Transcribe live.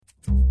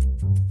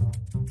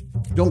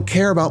You don't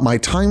care about my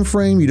time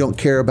frame. You don't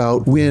care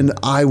about when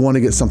I want to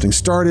get something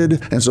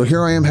started. And so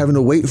here I am having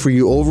to wait for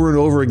you over and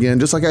over again,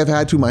 just like I've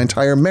had to my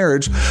entire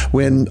marriage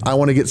when I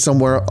want to get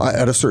somewhere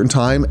at a certain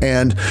time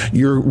and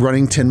you're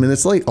running 10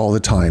 minutes late all the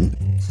time.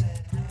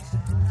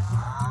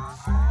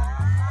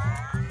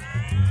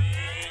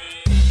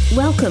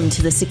 Welcome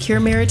to the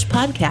Secure Marriage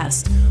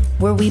Podcast,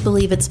 where we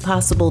believe it's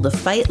possible to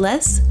fight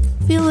less,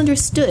 feel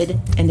understood,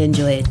 and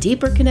enjoy a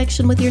deeper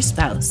connection with your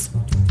spouse.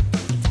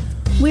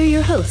 We're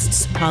your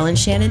hosts, Paul and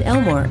Shannon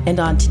Elmore, and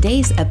on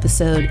today's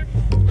episode,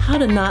 how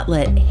to not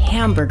let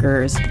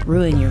hamburgers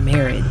ruin your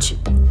marriage.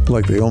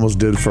 Like they almost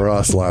did for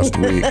us last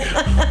week.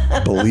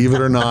 Believe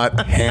it or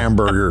not,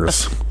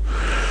 hamburgers.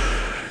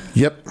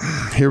 Yep,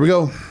 here we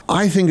go.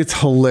 I think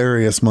it's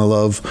hilarious, my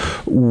love,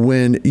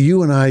 when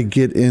you and I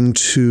get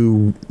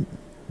into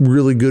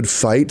really good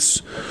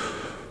fights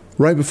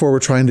right before we're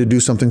trying to do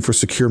something for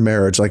secure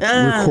marriage, like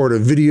record a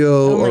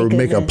video or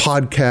make a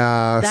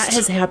podcast. That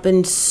has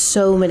happened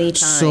so many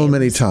times. So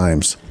many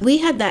times. We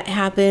had that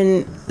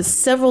happen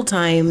several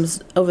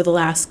times over the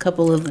last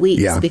couple of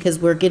weeks because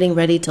we're getting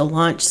ready to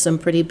launch some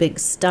pretty big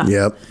stuff.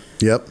 Yep.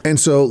 And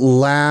so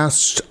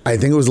I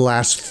think it was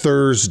last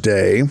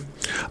Thursday,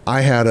 I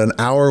had an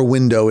hour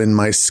window in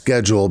my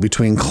schedule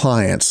between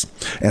clients,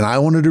 and I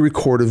wanted to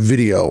record a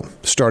video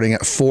starting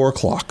at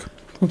 4:00.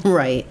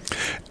 Right.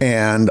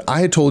 And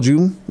I had told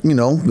you,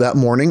 that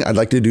morning I'd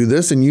like to do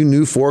this, and you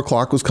knew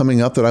 4:00 was coming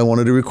up that I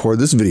wanted to record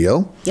this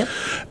video. Yep.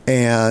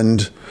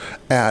 And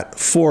at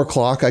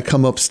 4:00, I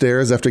come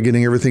upstairs after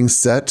getting everything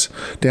set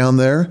down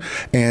there,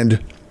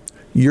 and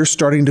you're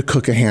starting to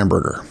cook a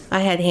hamburger. I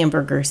had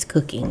hamburgers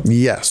cooking.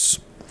 Yes.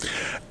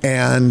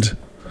 And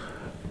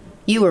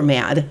you were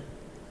mad.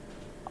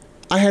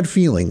 I had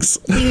feelings.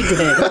 You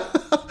did.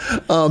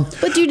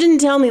 But you didn't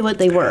tell me what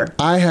they were.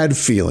 I had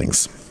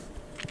feelings.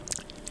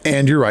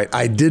 And you're right.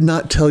 I did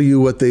not tell you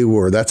what they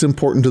were. That's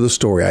important to the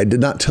story. I did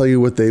not tell you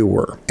what they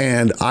were.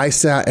 And I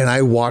sat and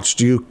I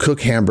watched you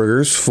cook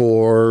hamburgers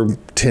for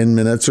 10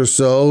 minutes or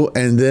so.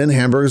 And then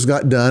hamburgers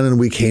got done and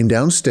we came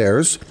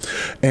downstairs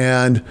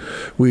and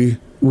we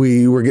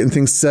were getting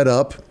things set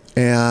up.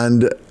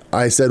 And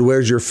I said,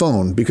 "Where's your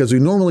phone?" Because we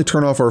normally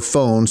turn off our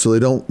phone so they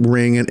don't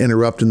ring and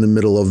interrupt in the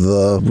middle of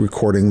the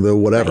recording, the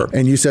whatever. Right.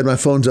 And you said, "My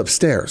phone's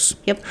upstairs."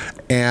 Yep.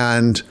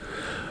 And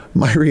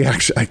my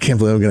reaction, I can't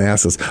believe I'm going to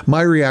ask this.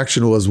 My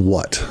reaction was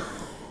what?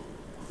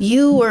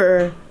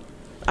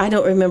 I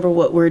don't remember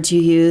what words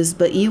you used,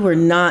 but you were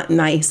not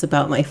nice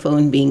about my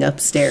phone being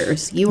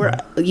upstairs. You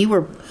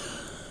were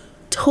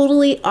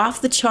totally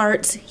off the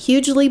charts,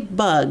 hugely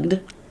bugged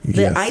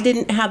that I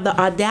didn't have the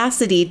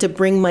audacity to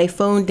bring my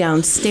phone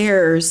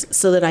downstairs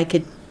so that I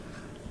could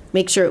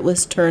make sure it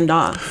was turned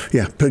off.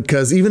 Yeah,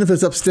 because even if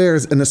it's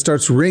upstairs and it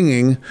starts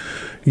ringing,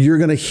 you're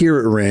going to hear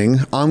it ring.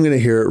 I'm going to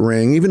hear it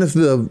ring. Even if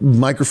the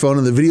microphone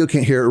and the video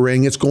can't hear it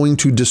ring, it's going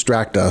to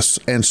distract us.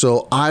 And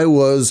so I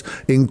was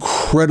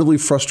incredibly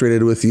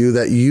frustrated with you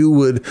that you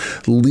would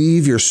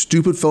leave your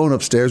stupid phone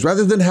upstairs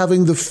rather than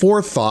having the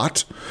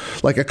forethought,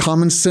 like a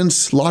common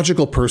sense,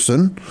 logical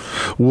person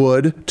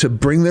would, to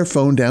bring their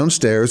phone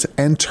downstairs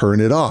and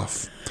turn it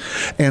off.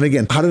 And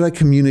again, how did I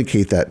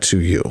communicate that to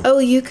you? Oh,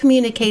 you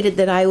communicated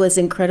that I was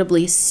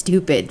incredibly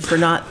stupid for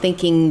not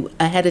thinking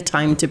ahead of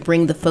time to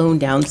bring the phone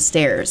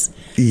downstairs.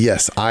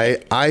 Yes, I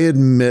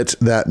admit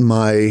that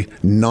my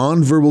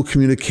nonverbal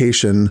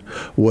communication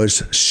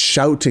was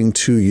shouting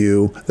to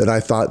you that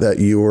I thought that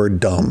you were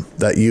dumb,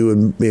 that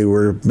you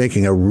were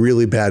making a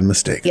really bad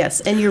mistake. Yes,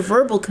 and your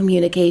verbal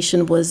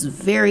communication was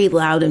very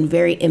loud and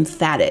very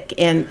emphatic.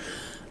 And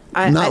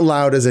not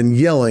loud as in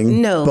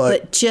yelling, no,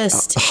 but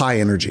just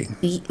high energy,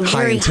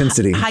 high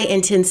intensity. High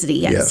intensity,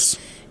 yes.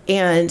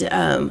 And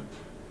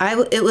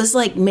it was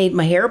like made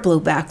my hair blow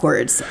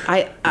backwards.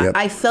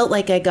 I felt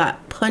like I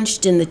got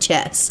punched in the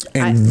chest.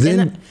 And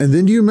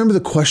then do you remember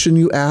the question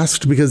you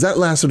asked? Because that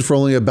lasted for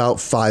only about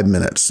 5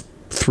 minutes,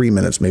 3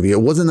 minutes maybe.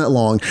 It wasn't that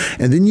long.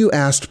 And then you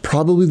asked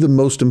probably the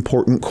most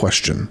important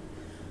question.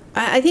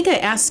 I think I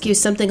asked you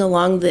something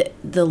along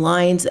the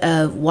lines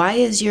of, why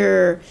is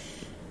your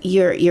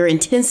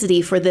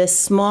intensity for this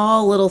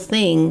small little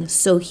thing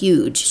so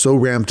huge? So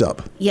ramped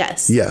up.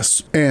 Yes.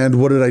 And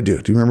what did I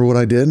do? Do you remember what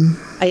I did?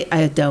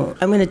 I don't.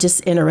 I'm going to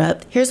just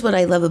interrupt. Here's what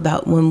I love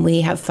about when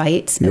we have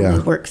fights and we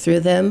work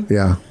through them.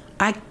 Yeah.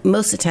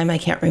 Most of the time I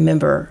can't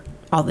remember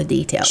all the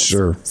details.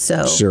 Sure.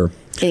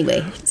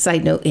 Anyway,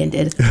 side note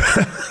ended.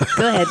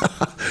 Go ahead.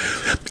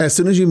 As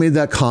soon as you made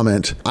that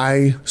comment,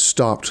 I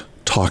stopped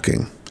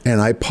talking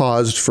and I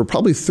paused for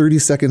probably 30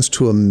 seconds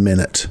to a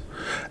minute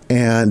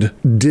and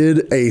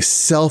did a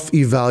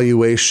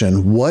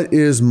self-evaluation. What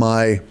is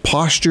my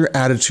posture,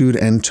 attitude,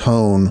 and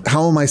tone?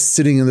 How am I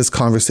sitting in this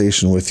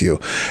conversation with you?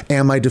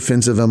 Am I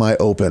defensive? Am I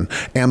open?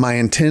 Am I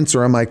intense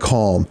or am I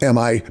calm? Am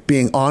I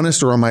being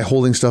honest or am I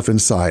holding stuff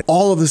inside?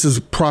 All of this is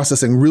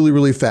processing really,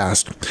 really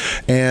fast.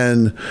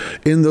 And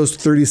in those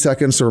 30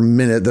 seconds or a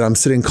minute that I'm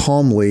sitting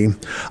calmly,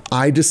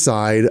 I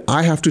decide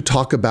I have to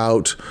talk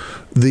about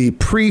the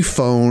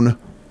pre-phone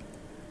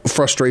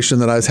frustration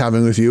that I was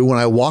having with you. When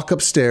I walk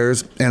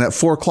upstairs and at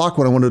 4 o'clock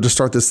when I wanted to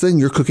start this thing,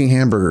 you're cooking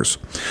hamburgers.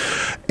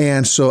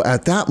 And so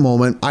at that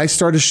moment, I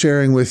started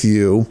sharing with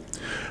you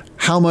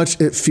how much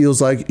it feels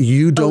like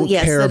you don't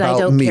care about me. Yes, that I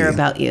don't care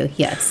about you.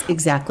 Yes,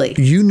 exactly.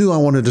 You knew I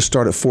wanted to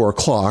start at 4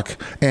 o'clock,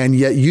 and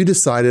yet you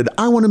decided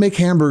I want to make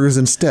hamburgers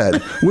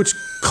instead, which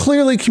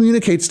clearly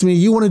communicates to me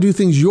you want to do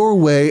things your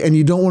way and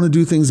you don't want to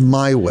do things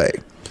my way.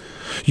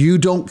 You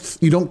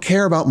don't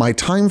care about my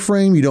time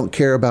frame. You don't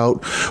care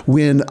about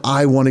when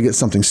I want to get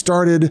something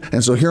started.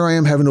 And so here I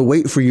am having to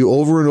wait for you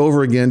over and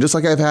over again, just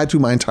like I've had to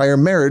my entire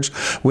marriage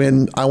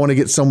when I want to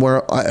get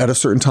somewhere at a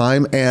certain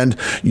time and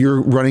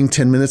you're running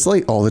 10 minutes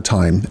late all the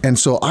time. And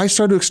so I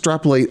started to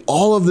extrapolate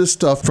all of this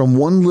stuff from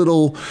one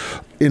little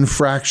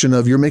infraction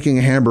of you're making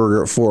a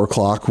hamburger at 4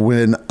 o'clock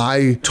when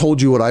I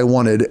told you what I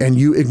wanted and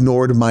you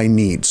ignored my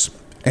needs.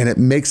 And it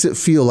makes it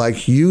feel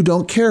like you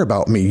don't care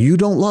about me. You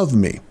don't love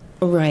me.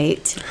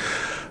 Right.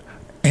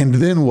 And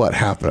then what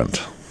happened?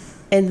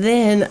 And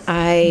then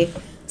I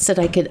said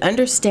I could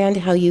understand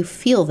how you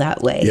feel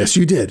that way. Yes,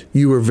 you did.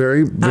 You were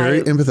very,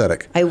 very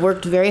empathetic. I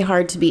worked very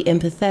hard to be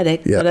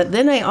empathetic. Yep. But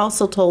then I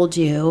also told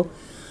you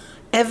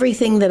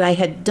everything that I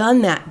had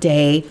done that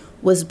day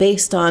was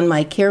based on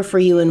my care for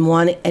you and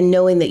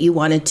knowing that you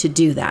wanted to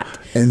do that.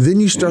 And then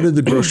you started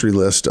the grocery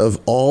list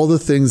of all the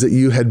things that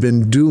you had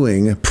been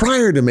doing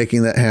prior to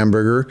making that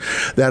hamburger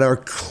that are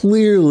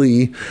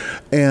clearly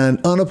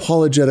and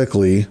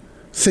unapologetically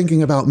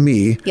thinking about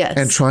me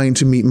and trying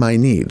to meet my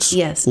needs.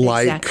 Yes,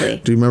 like,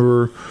 exactly. Do you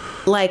remember?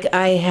 Like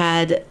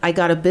I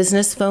got a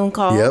business phone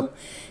call. Yep.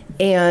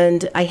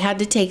 And I had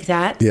to take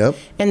that. Yep.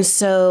 And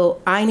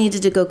so I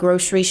needed to go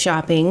grocery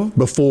shopping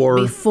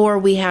before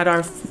we had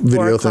our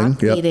 4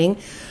 o'clock meeting.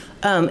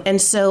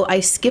 And so I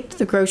skipped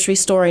the grocery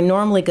store I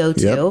normally go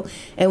to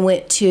and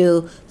went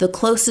to the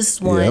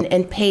closest one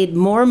and paid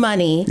more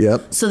money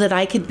so that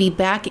I could be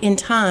back in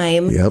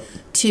time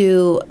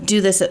to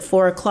do this at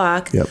 4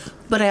 o'clock.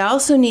 But I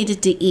also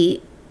needed to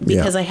eat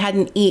because I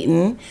hadn't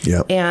eaten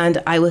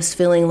and I was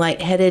feeling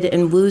lightheaded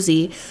and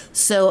woozy.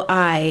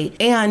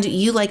 And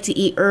you like to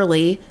eat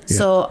early.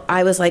 So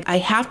I was like, I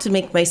have to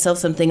make myself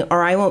something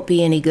or I won't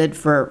be any good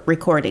for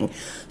recording.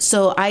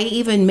 So I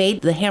even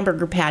made the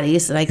hamburger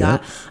patties that I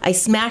got. I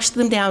smashed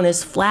them down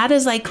as flat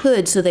as I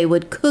could so they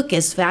would cook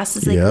as fast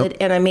as they could.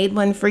 And I made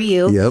one for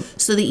you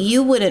so that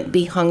you wouldn't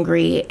be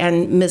hungry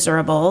and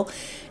miserable.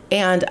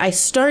 And I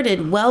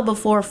started well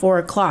before 4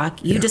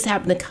 o'clock. You just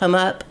happened to come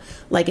up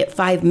like at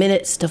 5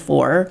 minutes to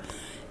 4.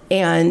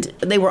 And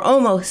they were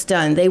almost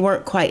done. They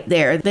weren't quite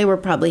there. They were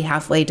probably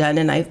halfway done.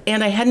 And I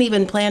hadn't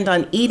even planned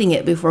on eating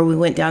it before we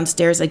went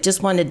downstairs. I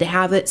just wanted to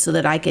have it so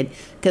that I could,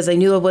 because I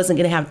knew I wasn't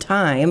going to have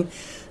time.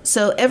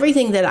 So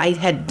everything that I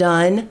had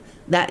done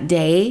that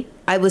day,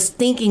 I was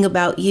thinking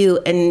about you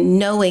and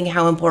knowing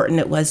how important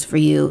it was for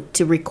you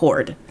to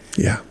record.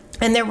 Yeah.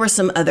 And there were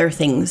some other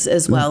things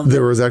as well.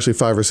 There was actually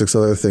 5 or 6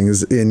 other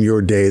things in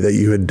your day that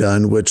you had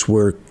done, which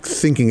were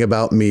thinking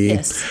about me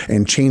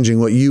and changing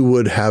what you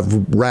would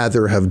have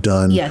rather have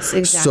done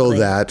so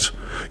that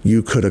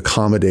you could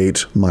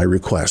accommodate my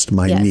request,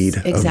 my need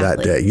of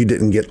that day. You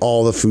didn't get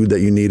all the food that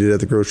you needed at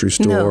the grocery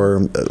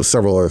store,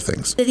 several other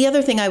things. The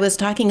other thing I was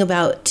talking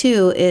about,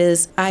 too,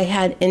 is I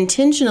had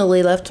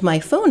intentionally left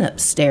my phone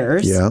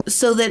upstairs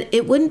so that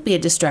it wouldn't be a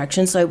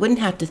distraction, so I wouldn't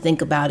have to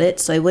think about it,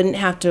 so I wouldn't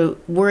have to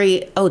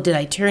worry, did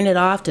I turn it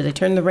off? Did I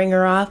turn the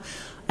ringer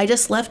off? I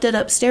just left it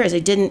upstairs. I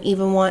didn't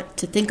even want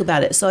to think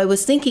about it. So I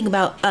was thinking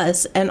about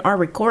us and our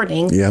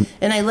recording,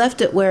 and I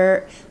left it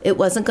where it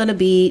wasn't going to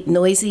be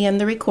noisy in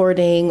the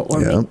recording.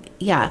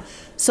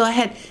 So I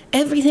had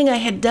everything I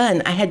had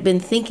done. I had been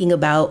thinking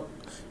about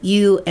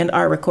you and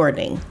our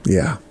recording.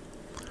 Yeah.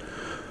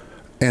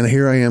 And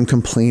here I am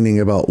complaining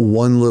about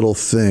one little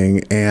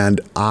thing,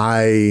 and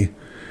I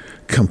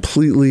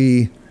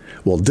completely,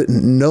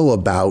 didn't know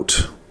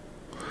about,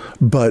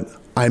 but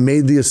I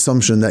made the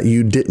assumption that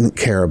you didn't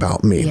care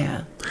about me.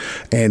 Yeah.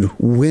 And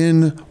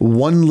when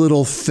one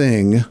little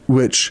thing,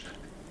 which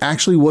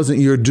actually wasn't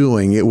your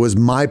doing, it was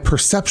my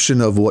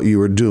perception of what you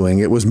were doing,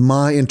 it was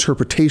my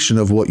interpretation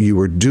of what you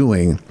were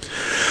doing,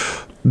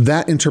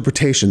 that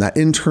interpretation, that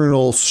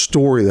internal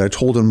story that I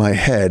told in my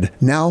head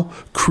now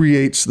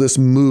creates this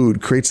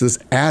mood, creates this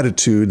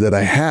attitude that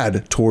I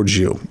had towards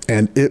you.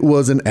 And it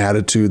was an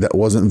attitude that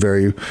wasn't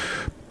very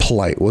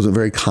polite, wasn't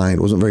very kind,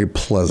 wasn't very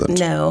pleasant.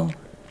 No.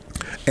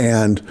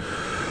 And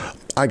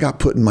I got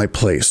put in my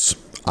place.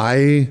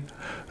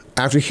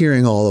 After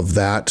hearing all of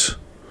that,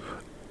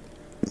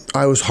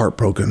 I was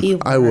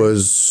heartbroken. I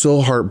was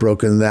so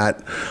heartbroken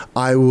that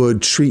I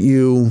would treat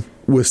you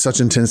with such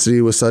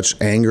intensity, with such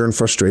anger and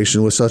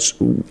frustration, with such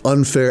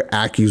unfair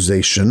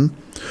accusation,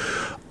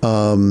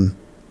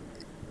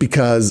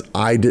 because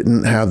I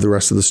didn't have the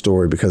rest of the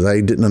story, because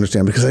I didn't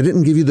understand, because I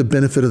didn't give you the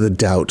benefit of the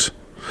doubt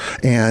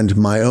And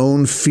my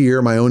own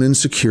fear, my own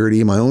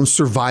insecurity, my own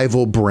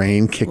survival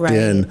brain kicked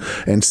in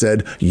and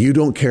said, you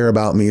don't care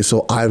about me,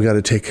 so I've got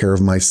to take care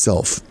of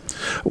myself.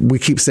 We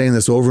keep saying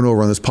this over and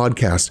over on this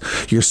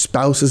podcast. Your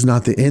spouse is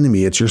not the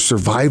enemy. It's your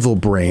survival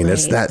brain.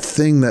 It's that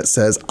thing that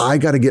says, I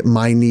got to get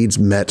my needs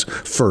met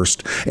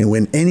first. And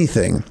when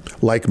anything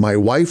like my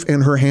wife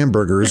and her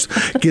hamburgers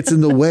gets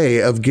in the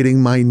way of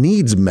getting my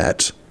needs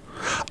met,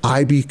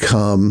 I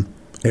become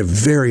a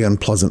very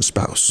unpleasant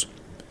spouse.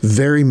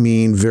 Very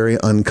mean, very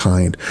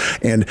unkind.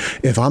 And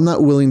if I'm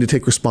not willing to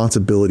take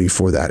responsibility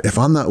for that, if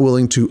I'm not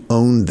willing to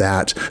own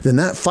that, then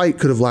that fight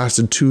could have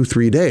lasted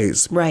 2-3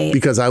 days. Right.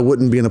 Because I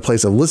wouldn't be in a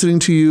place of listening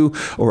to you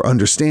or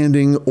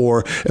understanding,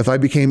 or if I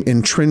became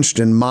entrenched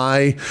in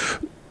my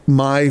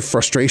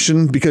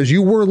frustration because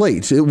you were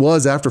late. It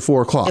was after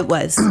 4 o'clock. It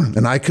was.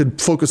 And I could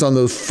focus on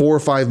those 4 or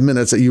 5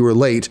 minutes that you were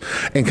late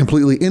and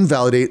completely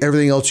invalidate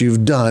everything else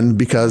you've done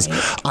because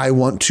I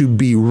want to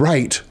be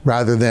right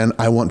rather than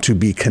I want to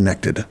be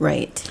connected.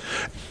 Right.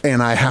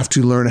 And I have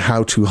to learn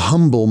how to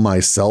humble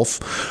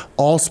myself.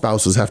 All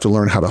spouses have to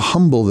learn how to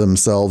humble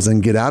themselves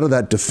and get out of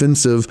that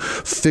defensive,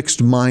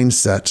 fixed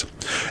mindset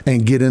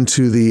and get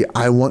into the,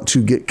 I want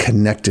to get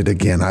connected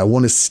again. I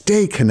want to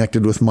stay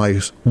connected with my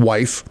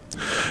wife,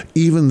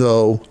 even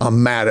though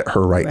I'm mad at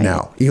her right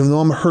now, even though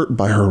I'm hurt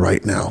by her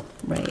right now.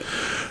 Right.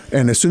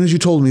 And as soon as you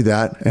told me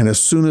that, and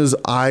as soon as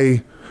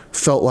I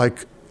felt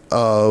like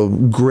a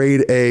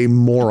grade A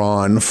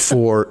moron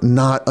for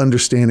not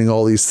understanding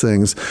all these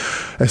things,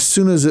 as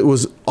soon as it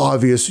was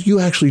obvious,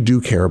 you actually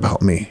do care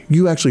about me.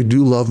 You actually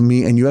do love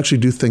me, and you actually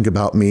do think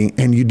about me,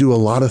 and you do a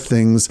lot of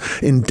things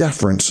in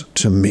deference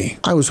to me.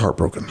 I was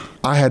heartbroken.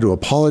 I had to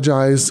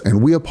apologize,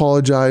 and we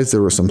apologized.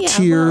 There were some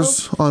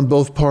tears on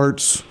both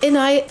parts. And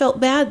I felt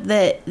bad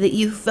that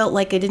you felt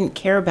like I didn't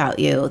care about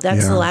you.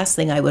 That's the last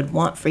thing I would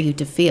want for you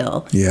to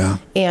feel. Yeah.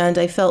 And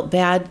I felt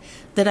bad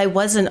that I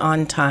wasn't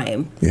on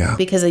time. Yeah.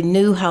 Because I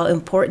knew how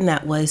important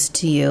that was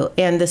to you.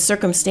 And the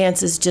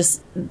circumstances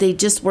they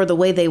just were the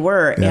way they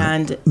were. Yeah.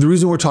 And the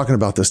reason we're talking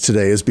about this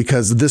today is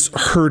because this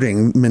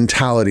hurting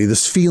mentality,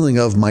 this feeling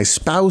of my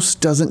spouse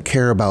doesn't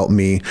care about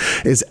me,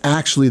 is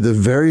actually the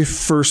very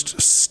first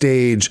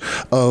stage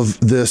of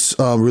this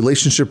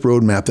relationship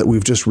roadmap that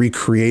we've just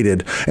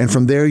recreated. And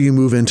from there, you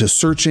move into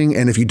searching.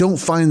 And if you don't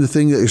find the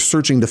thing that you're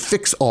searching to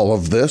fix all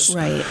of this,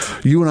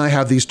 you and I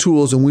have these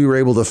tools and we were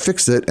able to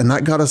fix it. And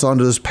that got us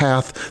onto this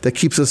path that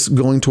keeps us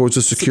going towards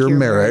a secure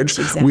marriage.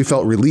 Exactly. We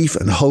felt relief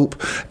and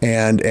hope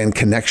and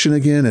connection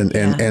again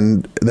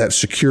and that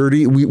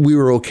security. We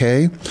were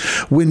okay.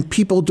 When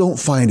people don't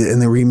find it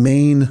and they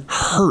remain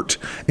hurt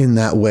in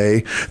that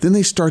way, then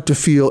they start to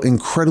feel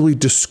incredibly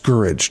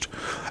discouraged.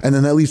 And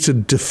then that leads to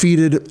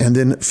defeated and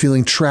then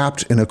feeling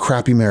trapped in a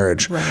crappy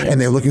marriage. Right. And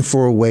they're looking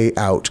for a way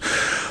out.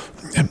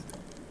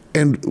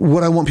 And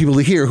what I want people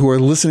to hear who are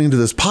listening to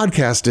this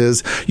podcast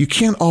is you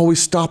can't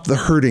always stop the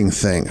hurting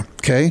thing,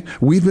 okay?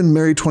 We've been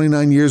married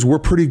 29 years. We're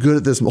pretty good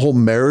at this whole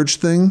marriage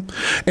thing,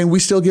 and we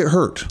still get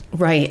hurt.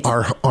 Right.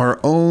 Our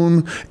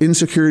own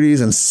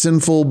insecurities and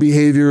sinful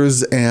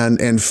behaviors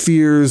and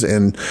fears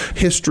and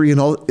history and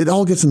all, it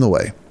all gets in the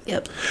way.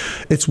 Yep.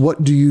 It's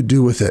what do you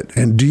do with it?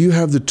 And do you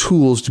have the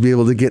tools to be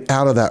able to get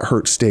out of that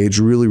hurt stage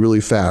really, really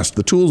fast?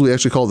 The tools we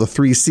actually call the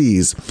 3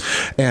 C's.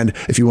 And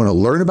if you want to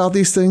learn about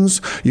these things,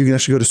 you can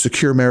actually go to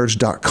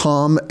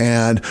securemarriage.com,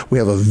 and we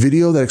have a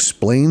video that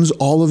explains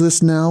all of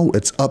this now.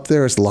 It's up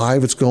there, it's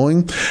live, it's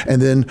going.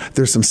 And then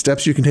there's some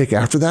steps you can take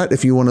after that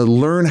if you want to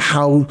learn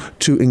how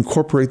to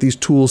incorporate these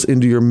tools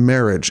into your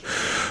marriage.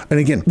 And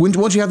again,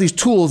 once you have these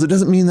tools, it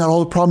doesn't mean that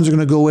all the problems are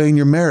going to go away in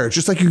your marriage.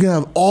 Just like you can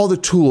have all the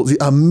tools,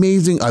 the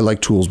amazing, I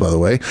like tools, by the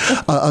way,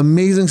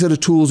 amazing set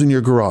of tools in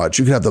your garage.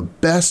 You can have the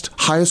best,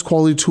 highest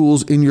quality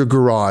tools in your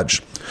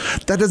garage.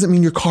 That doesn't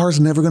mean your car is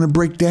never going to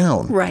break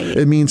down. Right.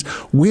 It means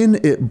when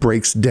it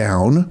breaks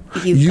down,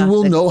 you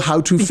will know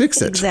how to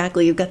fix it.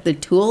 Exactly. You've got the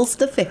tools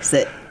to fix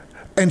it.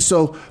 And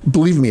so,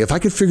 believe me, if I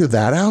could figure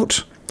that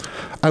out,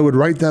 I would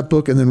write that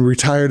book and then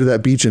retire to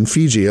that beach in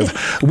Fiji.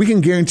 We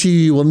can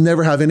guarantee you will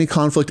never have any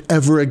conflict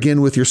ever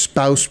again with your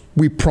spouse.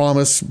 We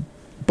promise.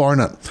 Bar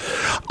none.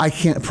 I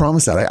can't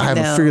promise that. I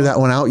haven't figured that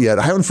one out yet.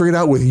 I haven't figured it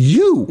out with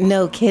you.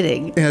 No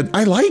kidding. And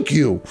I like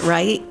you.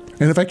 Right.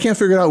 And if I can't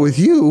figure it out with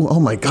you, oh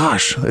my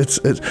gosh.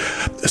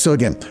 So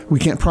again, we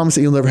can't promise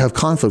that you'll never have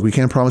conflict. We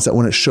can't promise that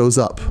when it shows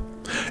up,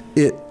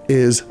 it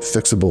is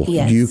fixable.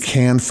 Yes. You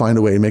can find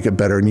a way to make it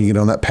better and you get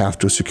on that path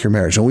to a secure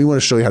marriage. And we want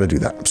to show you how to do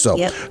that. So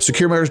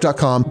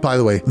securemarriage.com. By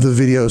the way, the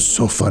video is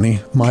so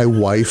funny. My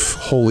wife,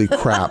 holy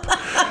crap.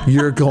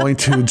 You're going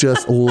to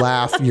just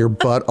laugh your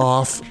butt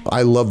off.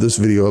 I love this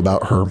video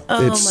about her.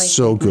 It's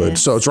so good.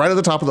 So it's right at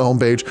the top of the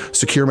homepage,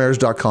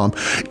 securemarriage.com.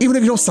 Even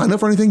if you don't sign up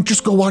for anything,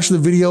 just go watch the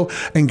video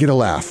and get a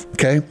laugh.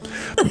 Okay?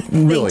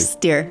 Really. Thanks,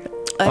 dear.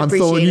 I'm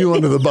throwing you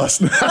under the bus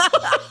now.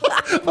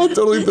 I'm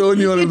totally throwing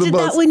you under the bus. You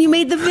did that when you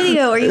made the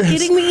video. Are you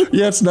kidding me?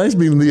 Yeah, it's nice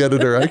being the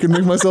editor. I can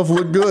make myself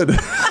look good.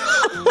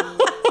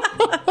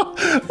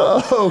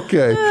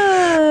 Okay.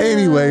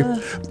 Anyway,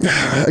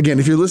 again,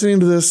 if you're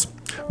listening to this,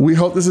 we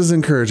hope this is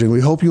encouraging.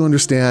 We hope you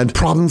understand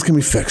problems can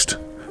be fixed.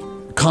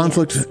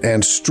 conflict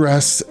and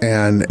stress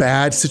and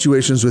bad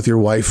situations with your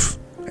wife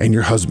and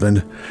your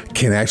husband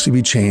can actually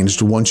be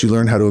changed once you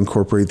learn how to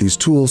incorporate these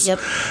tools. Yep.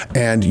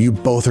 And you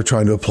both are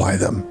trying to apply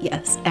them.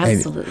 Yes,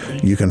 absolutely.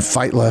 And you can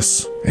fight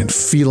less and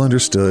feel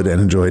understood and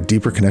enjoy a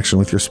deeper connection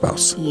with your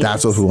spouse. Yes.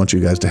 That's what we want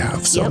you guys to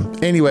have. So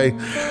Yep. anyway,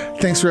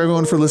 thanks for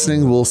everyone for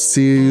listening. We'll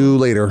see you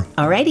later.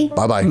 Alrighty.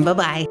 Bye-bye.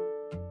 Bye-bye.